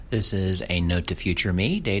This is a Note to Future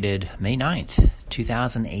Me, dated May 9th,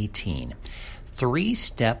 2018. 3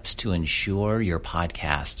 steps to ensure your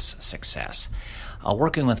podcast's success.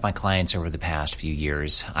 Working with my clients over the past few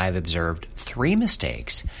years, I've observed 3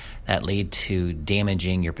 mistakes that lead to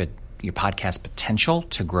damaging your podcast potential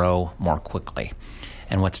to grow more quickly.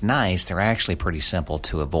 And what's nice, they're actually pretty simple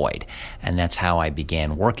to avoid. And that's how I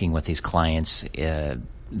began working with these clients.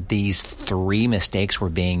 These 3 mistakes were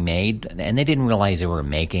being made, and they didn't realize they were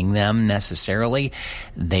making them necessarily.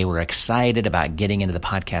 They were excited about getting into the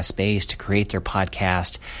podcast space to create their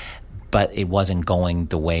podcast, but it wasn't going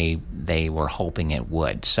the way they were hoping it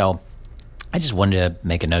would. So I just wanted to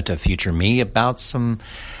make a note to future me about some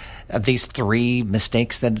of these 3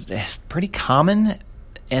 mistakes that are pretty common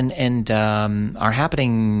and are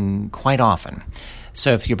happening quite often.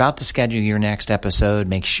 So if you're about to schedule your next episode,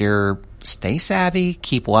 make sure stay savvy,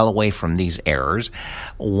 keep well away from these errors.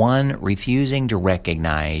 1, refusing to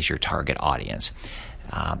recognize your target audience.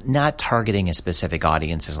 Not targeting a specific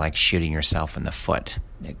audience is like shooting yourself in the foot.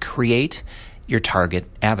 Create your target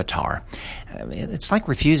avatar. It's like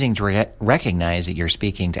refusing to recognize that you're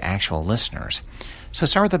speaking to actual listeners. So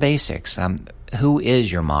start with the basics. Who is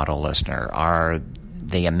your model listener? Are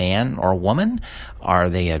they a man or a woman? Are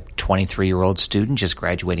they a 23-year-old student just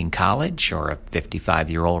graduating college or a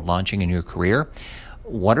 55-year-old launching a new career?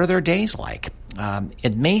 What are their days like?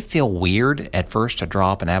 It may feel weird at first to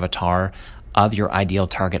draw up an avatar of your ideal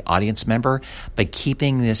target audience member, but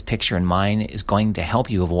keeping this picture in mind is going to help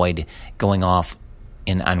you avoid going off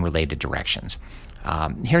in unrelated directions.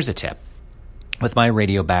 Here's a tip. With my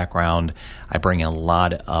radio background, I bring a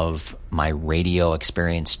lot of my radio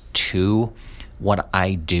experience to what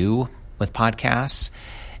I do with podcasts,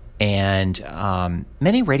 and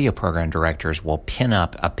many radio program directors will pin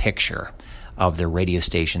up a picture of their radio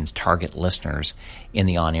station's target listeners in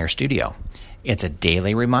the on-air studio. It's a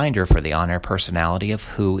daily reminder for the on-air personality of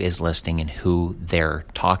who is listening and who they're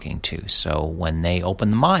talking to. So when they open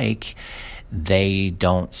the mic, they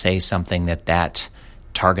don't say something that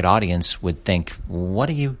target audience would think, what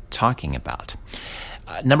are you talking about?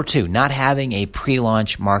 Number 2, not having a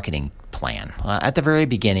pre-launch marketing plan. At the very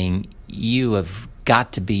beginning, you have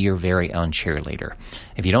got to be your very own cheerleader.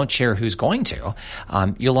 If you don't cheer, who's going to?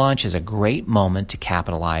 Your launch is a great moment to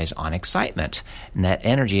capitalize on excitement, and that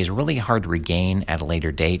energy is really hard to regain at a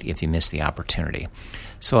later date if you miss the opportunity.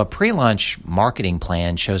 So a pre-launch marketing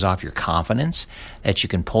plan shows off your confidence that you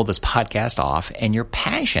can pull this podcast off and your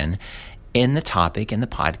passion in the topic and the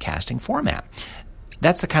podcasting format.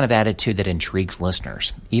 That's the kind of attitude that intrigues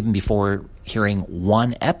listeners, even before hearing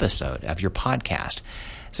 1 episode of your podcast.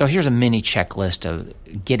 So here's a mini checklist of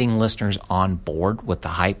getting listeners on board with the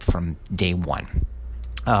hype from day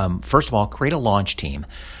 1. First of all, create a launch team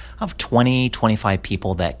of 20, 25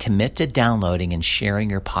 people that commit to downloading and sharing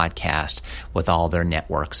your podcast with all their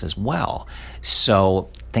networks as well. So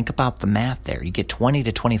think about the math there. You get 20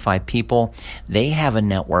 to 25 people. They have a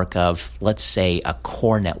network of, let's say, a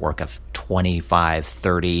core network of 25,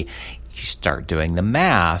 30. You start doing the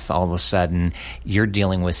math, all of a sudden you're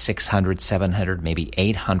dealing with 600, 700, maybe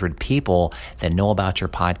 800 people that know about your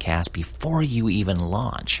podcast before you even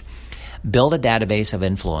launch. Build a database of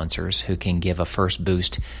influencers who can give a first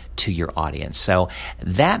boost to your audience. So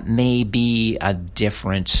that may be a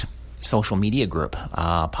different social media group,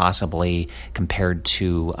 possibly compared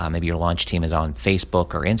to maybe your launch team is on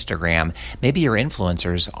Facebook or Instagram. Maybe your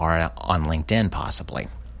influencers are on LinkedIn, possibly,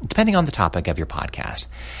 depending on the topic of your podcast.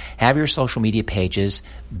 Have your social media pages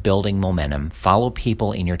building momentum. Follow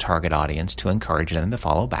people in your target audience to encourage them to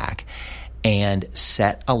follow back. And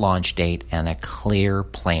set a launch date and a clear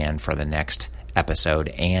plan for the next episode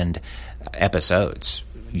and episodes,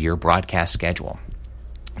 your broadcast schedule.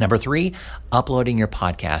 Number 3, uploading your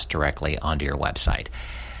podcast directly onto your website.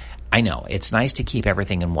 I know it's nice to keep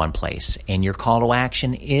everything in one place, and your call to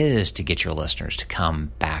action is to get your listeners to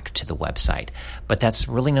come back to the website. But that's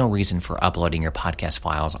really no reason for uploading your podcast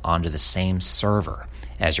files onto the same server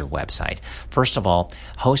as your website. First of all,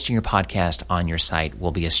 hosting your podcast on your site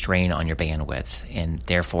will be a strain on your bandwidth and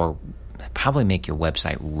therefore probably make your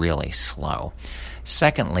website really slow.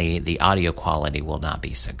 Secondly, the audio quality will not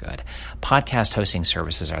be so good. Podcast hosting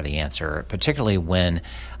services are the answer, particularly when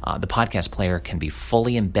the podcast player can be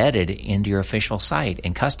fully embedded into your official site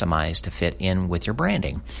and customized to fit in with your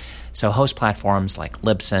branding. So host platforms like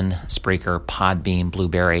Libsyn, Spreaker, Podbean,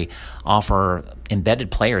 Blueberry offer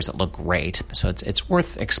embedded players that look great. So it's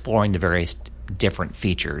worth exploring the various different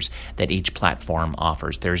features that each platform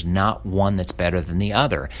offers. There's not one that's better than the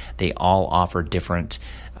other. They all offer different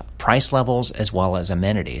price levels as well as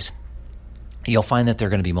amenities. you'll find that they're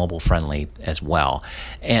going to be mobile friendly as well.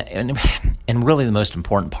 And really the most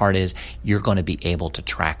important part is you're going to be able to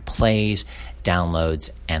track plays,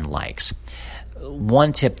 downloads, and likes.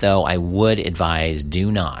 One tip, though, I would advise,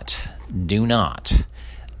 do not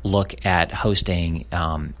look at hosting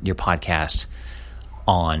your podcast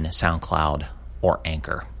on SoundCloud or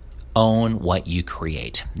Anchor. Own what you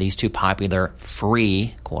create. These two popular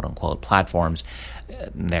free, quote-unquote, platforms,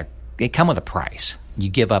 they come with a price. You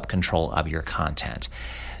give up control of your content.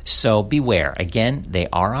 So beware. Again, they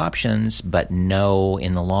are options, but know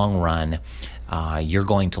in the long run, you're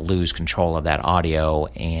going to lose control of that audio,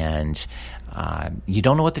 and you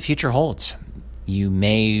don't know what the future holds. You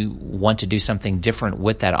may want to do something different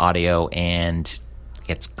with that audio, and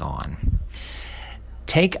it's gone.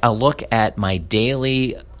 Take a look at my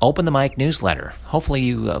daily Open the Mic newsletter. Hopefully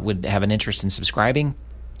you would have an interest in subscribing.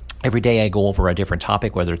 Every day I go over a different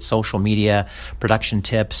topic, whether it's social media, production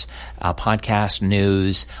tips, podcast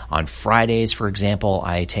news. On Fridays, for example,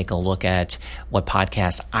 I take a look at what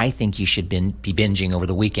podcasts I think you should be binging over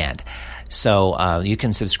the weekend. So you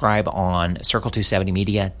can subscribe on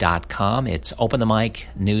circle270media.com. It's Open the Mic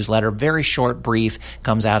newsletter, very short, brief,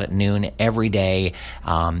 comes out at noon every day.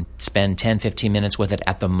 Spend 10, 15 minutes with it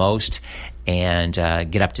at the most, and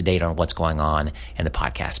get up to date on what's going on in the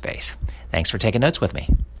podcast space. Thanks for taking notes with me.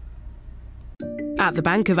 At the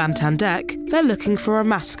Bank of Antandek, they're looking for a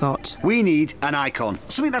mascot. We need an icon.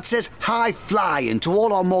 Something that says high flying to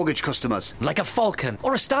all our mortgage customers. Like a falcon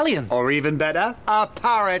or a stallion. Or even better, a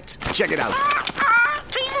parrot. Check it out.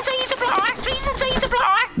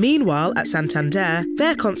 Meanwhile, at Santander,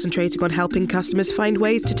 they're concentrating on helping customers find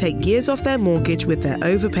ways to take years off their mortgage with their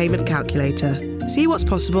overpayment calculator. See what's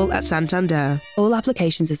possible at Santander. All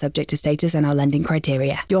applications are subject to status and our lending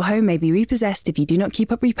criteria. Your home may be repossessed if you do not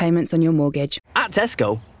keep up repayments on your mortgage. At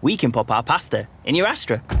Tesco, we can pop our pasta in your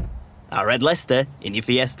Astra, our red Leicester in your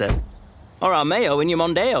Fiesta, or our mayo in your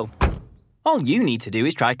Mondeo. All you need to do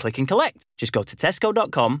is try Click and Collect. Just go to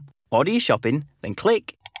tesco.com, order your shopping, then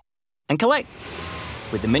click and collect.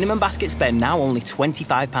 With the minimum basket spend now only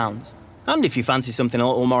 £25. And if you fancy something a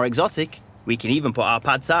little more exotic, we can even put our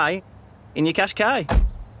pad thai in your Qashqai.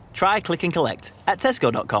 Try Click and Collect at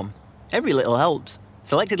tesco.com. Every little helps.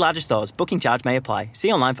 Selected larger stores. Booking charge may apply.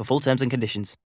 See online for full terms and conditions.